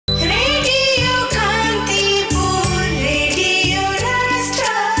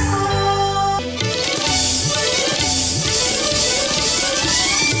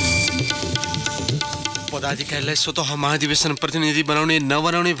पदाधिकारीलाई स्वतः महाधिवेशन प्रतिनिधि बनाउने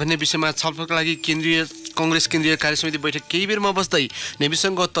नबनाउने भन्ने विषयमा छलफलका लागि कांग्रेस केन्द्रीय कार्यसमिति बैठक केही बेरमा बस्दै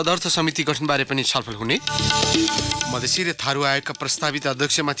नेविसँग तदर्थ समिति गठनबारे पनि छलफल हुने। मधेसी र थारू आयोगका प्रस्तावित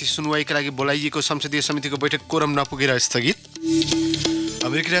अध्यक्षमाथि सुनवाईका लागि बोलाइएको संसदीय समितिको बैठक कोरम नपुगेर स्थगित।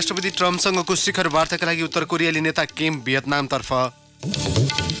 अमेरिकी राष्ट्रपति ट्रम्पसँगको शिखर वार्ताका लागि उत्तर कोरियाली नेता किम भियतनामतर्फ।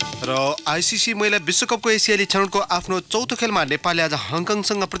 र आईसीसी महिला विश्वकपको एसियाली छनौटको आफ्नो चौथो खेलमा नेपालले आज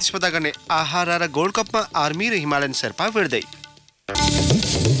हङकङसँग प्रतिस्पर्धा गर्ने आहारा र गोल्ड कपमा आर्मी र हिमालयन शेर्पा भिड्दै।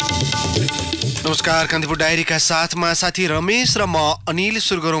 नमस्कार, कान्तिपुर डायरीका साथमा साथी रमेश र म अनिल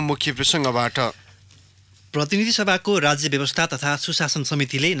सुरगरौँ मुख्य प्रसङ्गबाट। प्रतिनिधि सभाको राज्य व्यवस्था तथा सुशासन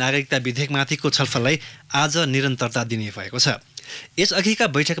समितिले नागरिकता विधेयकमाथिको छलफललाई आज निरन्तरता दिने भएको छ। यसअघिका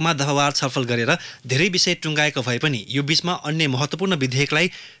बैठकमा दफावार छलफल गरेर धेरै विषय टुङ्गाएको भए पनि यो बीचमा अन्य महत्त्वपूर्ण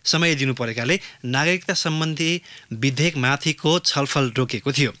विधेयकलाई समय दिनु परेकाले नागरिकता सम्बन्धी विधेयकमाथिको छलफल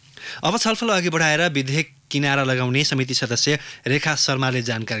रोकिएको थियो। अब छलफल अघि बढाएर विधेयक किनारा लगाउने समिति सदस्य रेखा शर्माले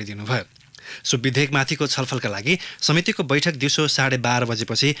जानकारी दिनुभयो। सो विधेयकमाथिको छलफलका लागि समितिको बैठक दिउँसो 12:30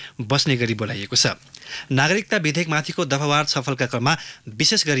 बजेपछि बस्ने गरी बोलाइएको छ। नागरिकता विधेयकमाथिको दफावार छलफलका क्रममा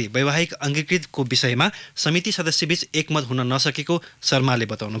विशेष गरी वैवाहिक अङ्गीकृतको विषयमा समिति सदस्यबीच एकमत हुन नसकेको शर्माले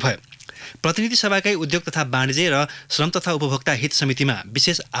बताउनुभयो। प्रतिनिधि सभाकै उद्योग तथा वाणिज्य र श्रम तथा उपभोक्ता हित समितिमा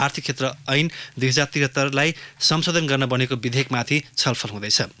विशेष आर्थिक क्षेत्र ऐन 2073लाई संशोधन गर्न बनेको विधेयकमाथि छलफल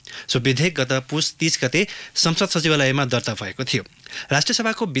हुँदैछ। सो विधेयक गत पुस 30 गते संसद सचिवालयमा दर्ता भएको थियो। राष्ट्रिय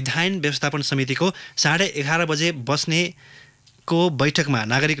सभाको विधायन व्यवस्थापन समितिको 11:30 बजे बस्नेको बैठकमा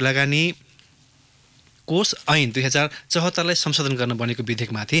नागरिक लगानी कोष ऐन 2074लाई संशोधन गर्न बनेको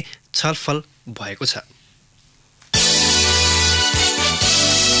विधेयकमाथि छलफल भएको छ।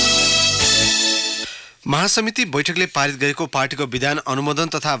 महासमिति बैठकले पारित गरेको पार्टीको विधान अनुमोदन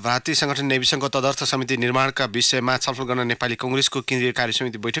तथा भारतीय संगठन नेविसँगको तदर्थ समिति निर्माणका विषयमा छलफल गर्न नेपाली कांग्रेसको केन्द्रीय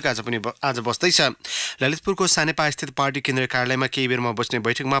कार्यसमिति बैठक आज बस्दैछ। ललितपुरको सानेपा स्थित पार्टी केन्द्रीय कार्यालयमा केही बेरमा बस्ने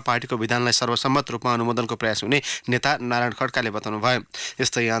बैठकमा पार्टीको विधानलाई सर्वसम्मत रूपमा अनुमोदनको प्रयास हुने नेता नारायण खड्काले बताउनुभयो।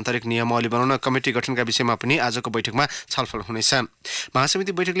 यस्तै आन्तरिक नियमावली बनाउन कमिटी गठनका विषयमा पनि आजको बैठकमा छलफल हुनेछ।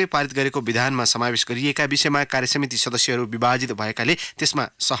 महासमिति बैठकले पारित गरेको विधानमा समावेश गरिएका विषयमा कार्यसमिति सदस्यहरू विभाजित भएकाले त्यसमा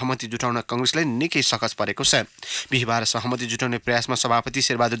सहमति जुटाउन कांग्रेसलाई निकै सकस परेको छ। बिहीबार सहमति जुटाउने प्रयासमा सभापति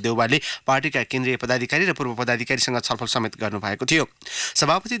शेरबहादुर देउवाले पार्टीका केन्द्रीय पदाधिकारी र पूर्व पदाधिकारीसँग छलफल समेत गर्नुभएको थियो।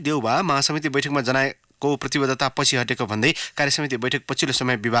 सभापति देउवा महासमिति बैठकमा जनाएको प्रतिबद्धता पछि हटेको भन्दै कार्यसमिति बैठक पछिल्लो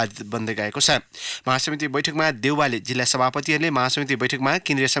समय विवादित बन्दै गएको छ। महासमिति बैठकमा देउवाले जिल्ला सभापतिहरूले महासमिति बैठकमा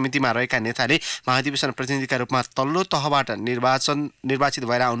केन्द्रीय समितिमा रहेका नेताले महाधिवेशन प्रतिनिधिका रूपमा तल्लो तहबाट निर्वाचित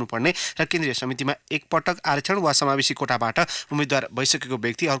भएर आउनुपर्ने र केन्द्रीय समितिमा एकपटक आरक्षण वा समावेशी कोटाबाट उम्मेद्वार भइसकेको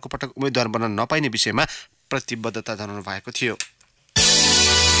व्यक्ति अर्को पटक उम्मेद्वार बन्न नपाइने विषयमा प्रतिबद्धता जनाउनु भएको थियो।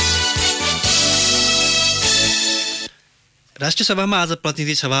 राष्ट्रिय सभामा आज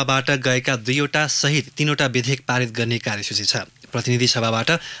प्रतिनिधि सभाबाट गएका 2वटा सहित 3वटा विधेयक पारित गर्ने कार्यसूची छ। प्रतिनिधि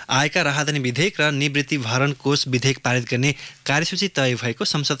सभाबाट आएका राहदानी विधेयक र निवृत्ति भरण कोष विधेयक पारित गर्ने कार्यसूची तय भएको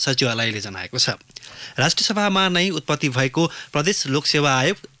संसद सचिवालयले जनाएको छ। राष्ट्रिय सभामा नै उत्पत्ति भएको प्रदेश लोकसेवा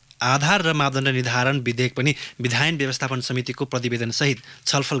आयोग आधार र मापदण्ड निर्धारण विधेयक पनि विधायन व्यवस्थापन समितिको प्रतिवेदनसहित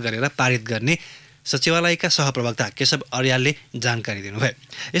छलफल गरेर पारित गर्ने सचिवालयका सहप्रवक्ता केशव अर्यालले जानकारी दिनुभयो।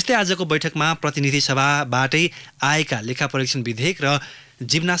 यस्तै आजको बैठकमा प्रतिनिधि सभाबाटै आएका लेखा परीक्षण विधेयक र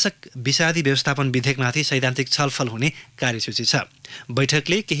जीवनाशक विषादी व्यवस्थापन विधेयकमाथि सैद्धान्तिक छलफल हुने कार्यसूची छ।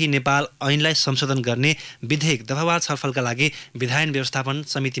 बैठकले केही नेपाल ऐनलाई संशोधन गर्ने विधेयक दफावार छलफलका लागि विधायन व्यवस्थापन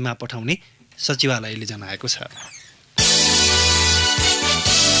समितिमा पठाउने सचिवालयले जनाएको छ।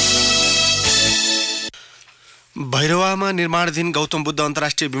 भैरवामा निर्माणाधीन गौतम बुद्ध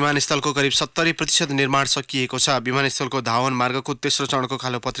अन्तर्राष्ट्रिय विमानस्थलको करिब 70% निर्माण सकिएको छ। विमानस्थलको धावन मार्गको तेस्रो चरणको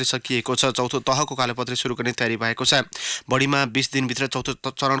कालोपत्री सकिएको छ। चौथो तहको कालोपत्री सुरु गर्ने तयारी भएको छ। बढीमा 20 दिनभित्र चौथो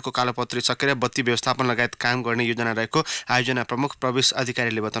चरणको कालोपत्री सकेर बत्ती व्यवस्थापन लगायत काम गर्ने योजना रहेको आयोजना प्रमुख प्रवेश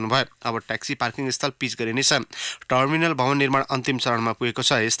अधिकारीले बताउनुभयो। अब ट्याक्सी पार्किङ स्थल पिच गरिनेछ। टर्मिनल भवन निर्माण अन्तिम चरणमा पुगेको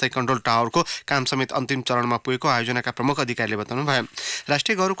छ। यस्तै कन्ट्रोल टावरको काम समेत अन्तिम चरणमा पुगेको आयोजनाका प्रमुख अधिकारीले बताउनुभयो।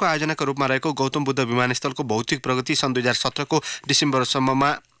 राष्ट्रिय गौरवको आयोजनाका रूपमा रहेको गौतम बुद्ध विमानस्थलको भौतिक प्रगति सन् 2017 को डिसेम्बरसम्ममा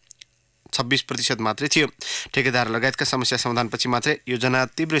 26% मात्रै थियो। ठेकेदार लगायतका समस्या समाधानपछि मात्रै योजना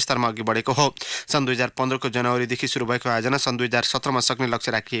तीव्र स्तरमा अघि बढेको हो। सन् 2015 को जनवरीदेखि सुरु भएको आयोजना सन् 2017 मा सक्ने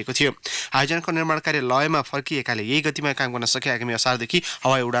लक्ष्य राखिएको थियो। आयोजनाको निर्माण कार्य लयमा फर्किएकाले यही गतिमा काम गर्न सके आगामी असारदेखि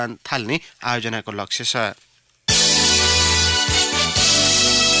हवाई उडान थाल्ने आयोजनाको लक्ष्य छ।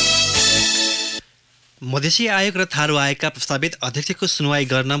 मधेसी आयोग र थारू आयोगका प्रस्तावित अध्यक्षको सुनवाई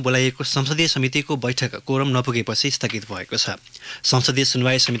गर्न बोलाइएको संसदीय समितिको बैठक कोरम नपुगेपछि स्थगित भएको छ। संसदीय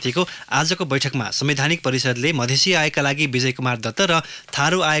सुनवाई समितिको आजको बैठकमा संवैधानिक परिषदले मधेसी आयोगका लागि विजय कुमार दत्त र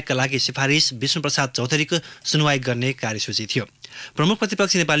थारू आयोगका लागि सिफारिस विष्णुप्रसाद चौधरीको सुनवाई गर्ने कार्यसूची थियो। प्रमुख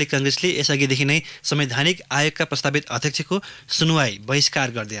प्रतिपक्षी नेपाली कांग्रेसले यसअघिदेखि नै संवैधानिक आयोगका प्रस्तावित अध्यक्षको सुनुवाई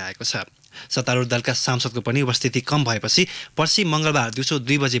बहिष्कार गर्दै आएको छ। सत्तारूढ दलका सांसदको पनि उपस्थिति कम भएपछि पर्सि मङ्गलबार दिउँसो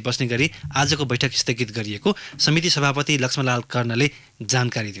 2 बजे बस्ने गरी आजको बैठक स्थगित गरिएको समिति सभापति लक्ष्मणलाल कर्णले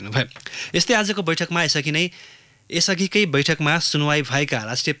जानकारी दिनुभयो। यस्तै आजको बैठकमा यसअघिकै बैठकमा सुनवाई भएका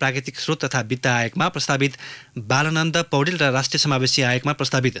राष्ट्रिय प्राकृतिक स्रोत तथा वित्त आयोगमा प्रस्तावित बालानन्द पौडेल र राष्ट्रिय समावेशी आयोगमा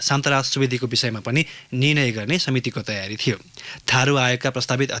प्रस्तावित शान्तराज सुवेदीको विषयमा पनि निर्णय गर्ने समितिको तयारी थियो। थारू आयोगका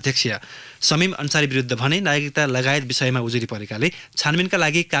प्रस्तावित अध्यक्ष समयम अन्सारी विरुद्ध भने नागरिकता लगायत विषयमा उजुरी परेकाले छानबिनका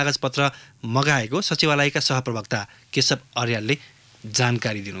लागि कागजपत्र मगाएको सचिवालयका सहप्रवक्ता केशव अर्यालले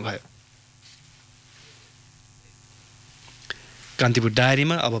जानकारी दिनुभयो। कान्तिपुर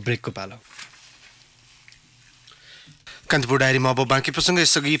डायरीमा अब ब्रेकको पालो। कान्तिपुर डायरीमा अब बाँकी प्रसङ्ग।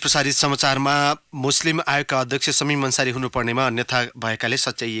 यसअघि प्रसारित समाचारमा मुस्लिम आयोगका अध्यक्ष समयम अन्सारी हुनुपर्नेमा अन्यथा भएकाले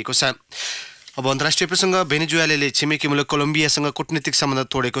सच्याइएको छ। अब अन्तर्राष्ट्रिय प्रसङ्ग। भेनेजुएलाले छिमेकी मुलुक कोलम्बियासँग कूटनीतिक सम्बन्ध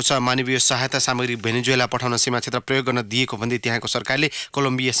तोडेको छ। मानवीय सहायता सामग्री भेनेजुएला पठाउन सीमा क्षेत्र प्रयोग गर्न दिएको भन्दै त्यहाँको सरकारले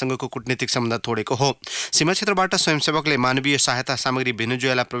कोलम्बियासँगको कूटनीतिक सम्बन्ध तोडेको हो। सीमा क्षेत्रबाट स्वयंसेवकले मानवीय सहायता सामग्री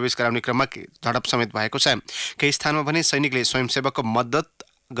भेनेजुएला प्रवेश गराउने क्रममा झडप समेत भएको छ। केही स्थानमा भने सैनिकले स्वयंसेवकको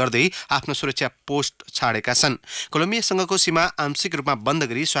मद्दत गर्दै आफ्नो सुरक्षा पोस्ट छाडेका छन्। कोलम्बियासँगको सीमा आंशिक रूपमा बन्द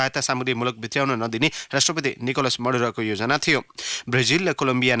गरी सहायता सामग्री मुलुक भित्र्याउन नदिने राष्ट्रपति निकोलस मडुरोको योजना थियो। ब्राजिल र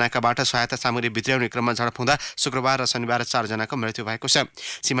कोलम्बिया नाकाबाट सहायता सामग्री भित्र्याउने क्रममा झडप हुँदा शुक्रबार र शनिबार 4 जनाको मृत्यु भएको छ।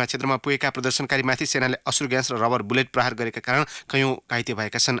 सीमा क्षेत्रमा पुगेका प्रदर्शनकारीमाथि सेनाले अश्रु ग्यास र रबर बुलेट प्रहार गरेका कारण कयौं घाइते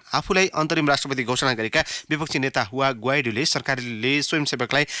भएका छन्। आफूलाई अन्तरिम राष्ट्रपति घोषणा गरेका विपक्षी नेता हुआ ग्वाइडोले सरकारले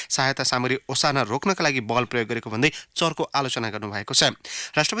स्वयंसेवकलाई सहायता सामग्री ओसार्न रोक्नका लागि बल प्रयोग गरेको भन्दै चर्को आलोचना गर्नुभएको छ।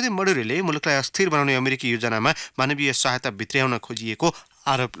 राष्ट्रपति मडुरोले मुलुकलाई अस्थिर बनाउने अमेरिकी योजनामा मानवीय सहायता भित्र्याउन खोजिएको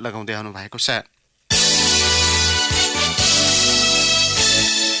आरोप लगाउँदै आउनु भएको छ।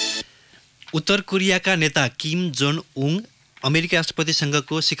 उत्तर कोरियाका नेता किम जोङ उङ अमेरिकी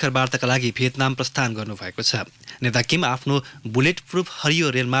राष्ट्रपतिसँगको शिखर वार्ताका लागि भियतनाम प्रस्थान गर्नुभएको छ। नेता किम आफ्नो बुलेट प्रुफ हरियो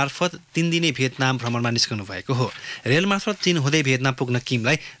रेल मार्फत 3 दिने भियतनाम भ्रमणमा निस्कनु भएको हो। रेल मार्फत चीन हुँदै भियतनाम पुग्न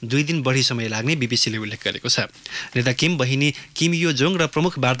किमलाई 2 दिन बढी समय लाग्ने बीबीसीले उल्लेख गरेको छ। नेता किम बहिनी किम यो जोङ र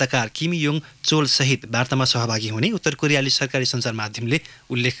प्रमुख वार्ताकार किम योङ चोल सहित वार्तामा सहभागी हुने उत्तर कोरियाली सरकारी सञ्चार माध्यमले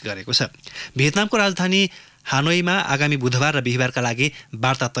उल्लेख गरेको छ। भियतनामको राजधानी हानोईमा आगामी बुधबार र बिहिबारका लागि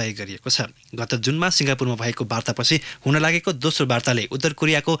वार्ता तय गरिएको छ। गत जुनमा सिङ्गापुरमा भएको वार्तापछि हुन लागेको दोस्रो वार्ताले उत्तर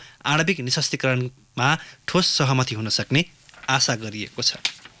कोरियाको आणविक निशस्त्रीकरणमा ठोस सहमति हुन सक्ने आशा गरिएको छ।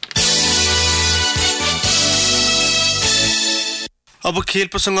 अब खेल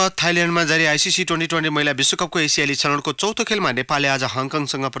प्रसङ्ग। थाइल्यान्डमा जारी आइसिसी 2020 महिला विश्वकपको एसियाली छनौटको चौथो खेलमा नेपालले आज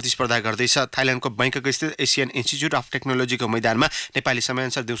हङकङसँग प्रतिस्पर्धा गर्दैछ। थाइल्यान्डको बैंकक स्थित एसियन इन्स्टिच्युट अफ टेक्नोलोजीको मैदानमा नेपाली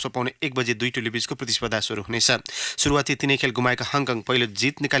समयअनुसार दिउँसो पाउने 1 बजे 2 टोली बीचको प्रतिस्पर्धा सुरु हुनेछ। सुरुवाती 3 खेल गुमाएका हङकङ पहिलो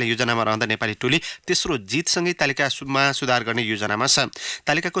जित निकाल्ने योजनामा रहँदा नेपाली टोली तेस्रो जितसँगै तालिकामा सुधार गर्ने योजनामा छ।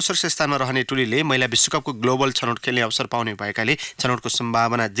 तालिकाको शीर्ष स्थानमा रहने टोलीले महिला विश्वकपको ग्लोबल छनौट खेल्ने अवसर पाउने भएकाले छनौटको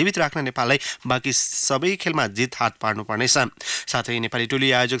सम्भावना जीवित राख्न नेपाललाई बाँकी सबै खेलमा जित हात पार्नुपर्नेछ। साथै नेपाली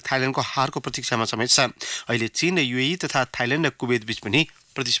टोली आयोजक थाइल्यान्डको हारको प्रतीक्षामा समेत छ। अहिले चीन र युएई तथा थाइल्यान्ड र कुवेत बीच पनि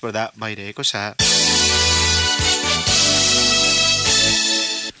प्रतिस्पर्धा भइरहेको छ।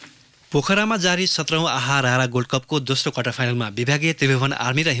 पोखरामा जारी 17औं आहा रारा गोल्ड कपको दोस्रो क्वार्टर फाइनलमा विभागीय त्रिभुवन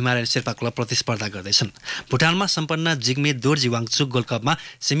आर्मी र हिमालयन शेर्पा क्लब प्रतिस्पर्धा गर्दैछन्। भुटानमा सम्पन्न जिग्मे दोर्जी वाङचुक गोल्ड कपमा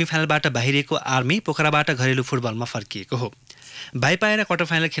सेमिफाइनलबाट बाहिरिएको आर्मी पोखराबाट घरेलु फुटबलमा फर्किएको हो। भाइ पाएर क्वार्टर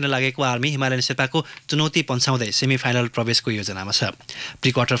फाइनल खेल्न लागेको आर्मी हिमालयन शेर्पाको चुनौती पन्छाउँदै सेमिफाइनल प्रवेशको योजनामा छ।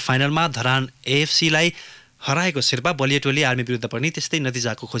 प्री क्वार्टर फाइनलमा धरान एएफसीलाई हराएको शेर्पा बलियो टोली आर्मी विरुद्ध पनि त्यस्तै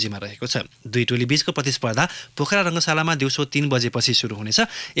नतिजाको खोजीमा रहेको छ। दुई टोली बीचको प्रतिस्पर्धा पोखरा रङ्गशालामा दिउँसो 3 बजेपछि सुरु हुनेछ।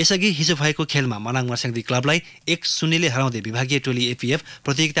 यसअघि हिजो भएको खेलमा मनाङ मर्स्याङ्दी क्लबलाई 1-0ले हराउँदै विभागीय टोली एपीएफ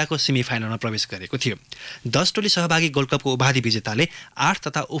प्रतियोगिताको सेमिफाइनलमा प्रवेश गरेको थियो। 10 टोली सहभागी गोल्ड कपको उपाधि विजेताले 8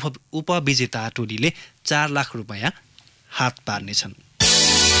 तथा उपविजेता टोलीले 4 लाख रुपैयाँ हात पार्नेछन्।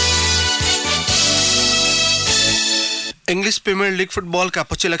 इङ्ग्लिस प्रिमियर लिग फुटबलका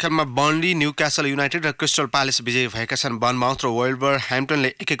पछिल्ला खेलमा बर्नली, न्यूक्यासल युनाइटेड र क्रिस्टल प्यालेस विजयी भएका छन्। बर्नमाउथ र वुल्भरह्याम्पटनले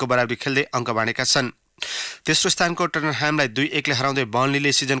 1-1 बराबरी खेल्दै अङ्क बाँडेका छन्। तेस्रो स्थानको टटनह्यामलाई 2-1ले हराउँदै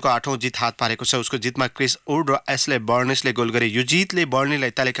बर्नलीले सिजनको 8औं जित हात पारेको छ। उसको जितमा क्रिस वुड र एस्ले बर्नेसले गोल गरे। यो जितले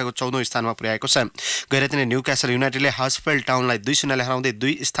बर्नलीलाई तालिकाको 14औं स्थानमा पुर्याएको छ। गैरातीले न्यूक्यासल युनाइटेडले हर्सफिल्ड टाउनलाई 2-0ले हराउँदै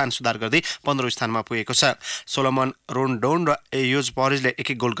 2 स्थान सुधार गर्दै 15औं स्थानमा पुगेको छ। सोलोमन रोन्डोन र एयोज परेजले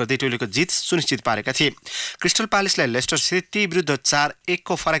 1-1 गोल गर्दै टोलीको जित सुनिश्चित पारेका थिए। क्रिस्टल प्यालेसलाई लेस्टर सिटी विरुद्ध 4-1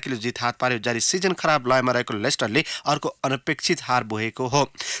 को फराकिलो जित हात पार्यो। जारी सिजन खराब लयमा रहेको लेस्टरले अर्को अनपेक्षित हार बोकेको हो।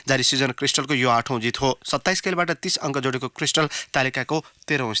 जारी सिजन क्रिस्टलको यो 8औं जित हो। 27 खेलबाट 30 अङ्क जोडेको क्रिस्टल तालिकाको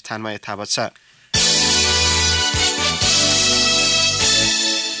 13औं स्थानमा यथावत छ।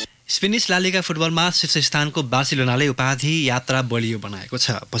 स्पेनिस ला लिगा फुटबलमा शीर्ष स्थानको बार्सिलोनाले उपाधि यात्रा बलियो बनाएको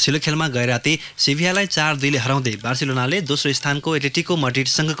छ। पछिल्लो खेलमा गए राति सेभियालाई 4-2 हराउँदै बार्सिलोनाले दोस्रो स्थानको एटलेटिको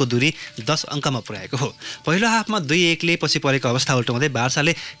मड्रिडसँगको दूरी 10 अङ्कमा पुर्याएको हो। पहिलो हाफमा 2-1 पछि परेको अवस्था उल्टाउँदै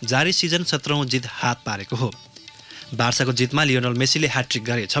बार्साले जारी सिजन 17औं जित हात पारेको हो। बार्साको जितमा लियोनल मेसीले ह्याट्रिक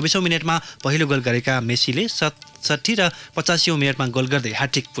गरे। 26औं मिनेटमा पहिलो गोल गरेका मेसीले 60 र 85औं मिनेटमा गोल गर्दै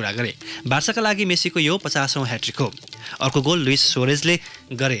ह्याट्रिक पूरा गरे। बार्साका लागि मेसीको यो 50औं ह्याट्रिक हो। अर्को गोल लुइस सोरेजले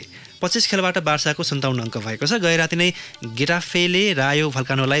गरे। 25 खेलबाट बार्साको 57 अङ्क भएको छ। गए राति नै गेटाफेले रायो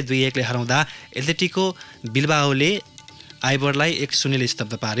भल्कानोलाई 2-1 हराउँदा एथलेटिको बिल्बाओले आइबरलाई 1-0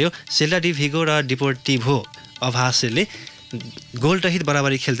 स्तब्ध पार्यो। सेल्टा डी भिगो र डिपोर्टिभो अभासेले गोलरहित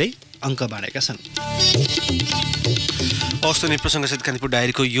बराबरी खेल्दै अङ्क बाँडेका छन्। औस्तने प्रसङ्गसहित कान्तिपुर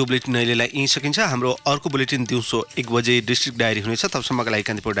डायरीको यो बुलेटिन अहिलेलाई यहीँ सकिन्छ। हाम्रो अर्को बुलेटिन दिउँसो 1 बजे डिस्ट्रिक्ट डायरी हुनेछ। तबसम्मका लागि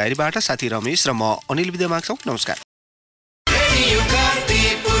कान्तिपुर डायरीबाट साथी रमेश र म अनिल बिदा माग्छौँ। नमस्कार।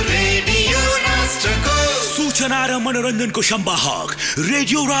 सूचना र मनोरञ्जनको सम्वाहक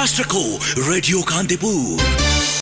रेडियो राष्ट्रको रेडियो कान्तिपुर।